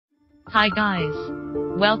Hi guys.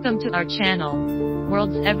 Welcome to our channel,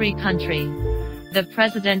 World's Every Country. The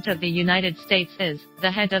President of the United States is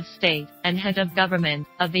the head of state and head of government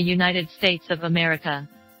of the United States of America.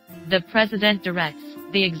 The President directs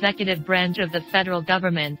the executive branch of the federal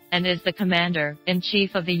government and is the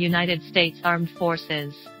Commander-in-Chief of the United States Armed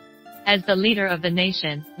Forces. As the leader of the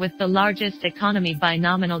nation, with the largest economy by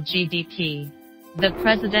nominal GDP, the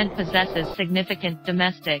President possesses significant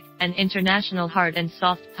domestic and international hard and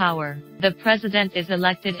soft power. The President is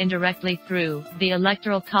elected indirectly through the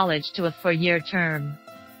Electoral College to a four-year term,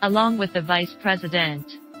 along with the Vice President.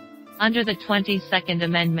 Under the 22nd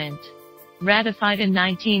Amendment, ratified in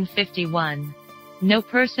 1951, no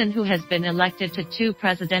person who has been elected to two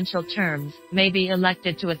presidential terms may be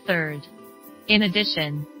elected to a third. In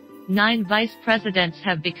addition, 9 vice presidents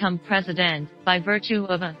have become president by virtue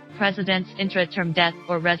of a president's intra-term death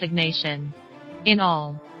or resignation. In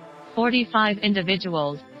all, 45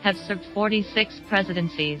 individuals have served 46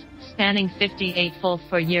 presidencies, spanning 58 full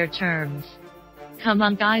four-year terms. Come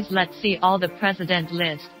on guys, let's see all the president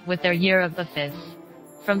list with their year of office.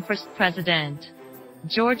 From first president,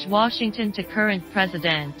 George Washington, to current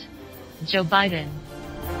president, Joe Biden.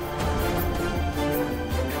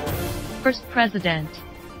 First president,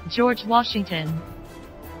 George Washington.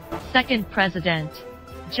 Second president,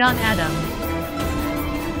 John Adams.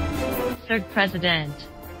 Third president,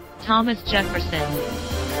 Thomas Jefferson.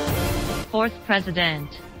 Fourth president,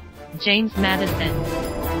 James Madison.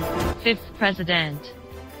 Fifth president,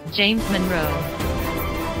 James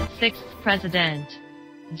Monroe. Sixth president,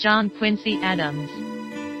 John Quincy Adams.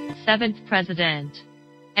 Seventh president,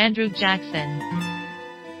 Andrew Jackson.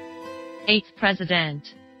 Eighth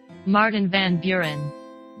president, Martin Van Buren.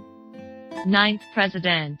 Ninth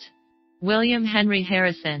president, William Henry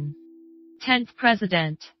Harrison. 10th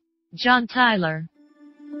president, John Tyler.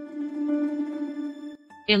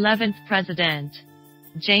 11th president,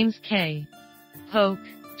 James K. Polk.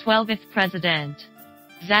 12th president,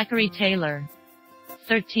 Zachary Taylor.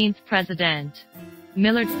 13th president,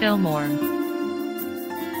 Millard Fillmore.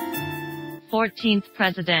 14th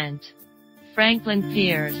president, Franklin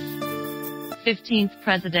Pierce. 15th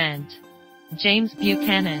president, James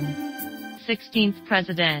Buchanan. 16th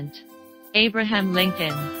president, Abraham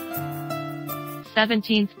Lincoln.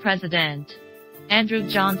 17th president, Andrew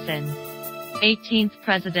Johnson. 18th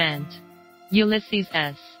president, Ulysses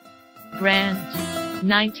S. Grant.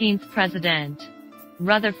 19th president,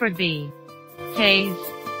 Rutherford B. Hayes.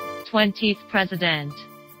 20th president,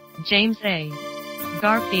 James A.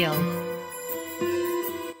 Garfield.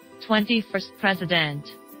 21st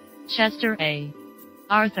president, Chester A.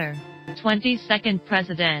 Arthur. 22nd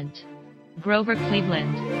president, Grover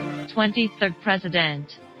Cleveland. 23rd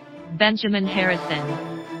president, Benjamin Harrison.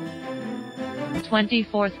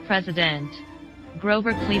 24th president,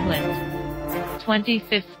 Grover Cleveland.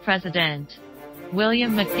 25th president,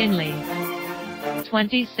 William McKinley.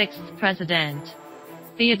 26th president,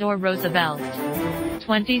 Theodore Roosevelt.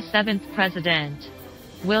 27th president,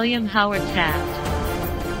 William Howard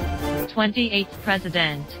Taft. 28th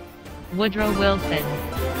president, Woodrow Wilson.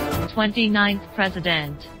 29th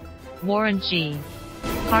president, Warren G.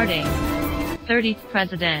 Harding. 30th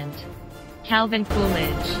president, Calvin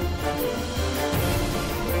Coolidge.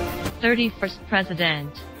 31st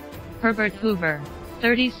president, Herbert Hoover.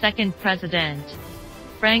 32nd president,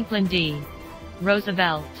 Franklin D.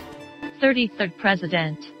 Roosevelt. 33rd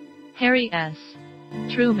president, Harry S.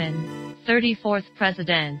 Truman. 34th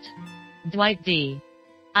president, Dwight D.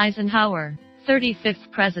 Eisenhower.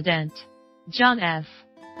 35th president, John F.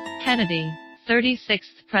 Kennedy.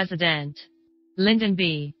 36th president, Lyndon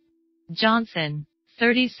B. Johnson.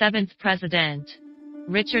 37th president,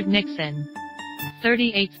 Richard Nixon.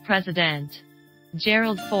 38th president,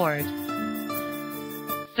 Gerald Ford.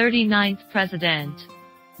 39th president,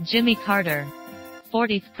 Jimmy Carter.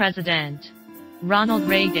 40th president, Ronald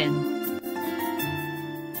Reagan.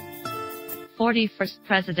 41st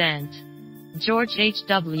president, George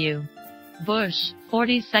H.W. Bush.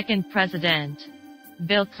 42nd president,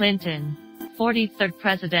 Bill Clinton. 43rd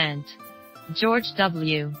president, George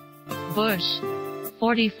W. Bush.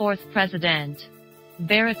 44th president,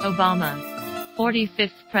 Barack Obama.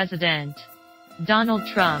 45th president, Donald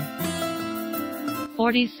Trump.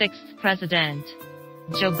 46th president,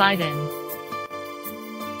 Joe Biden.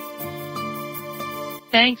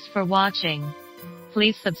 Thanks for watching.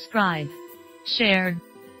 Please subscribe, share,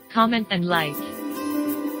 comment and like.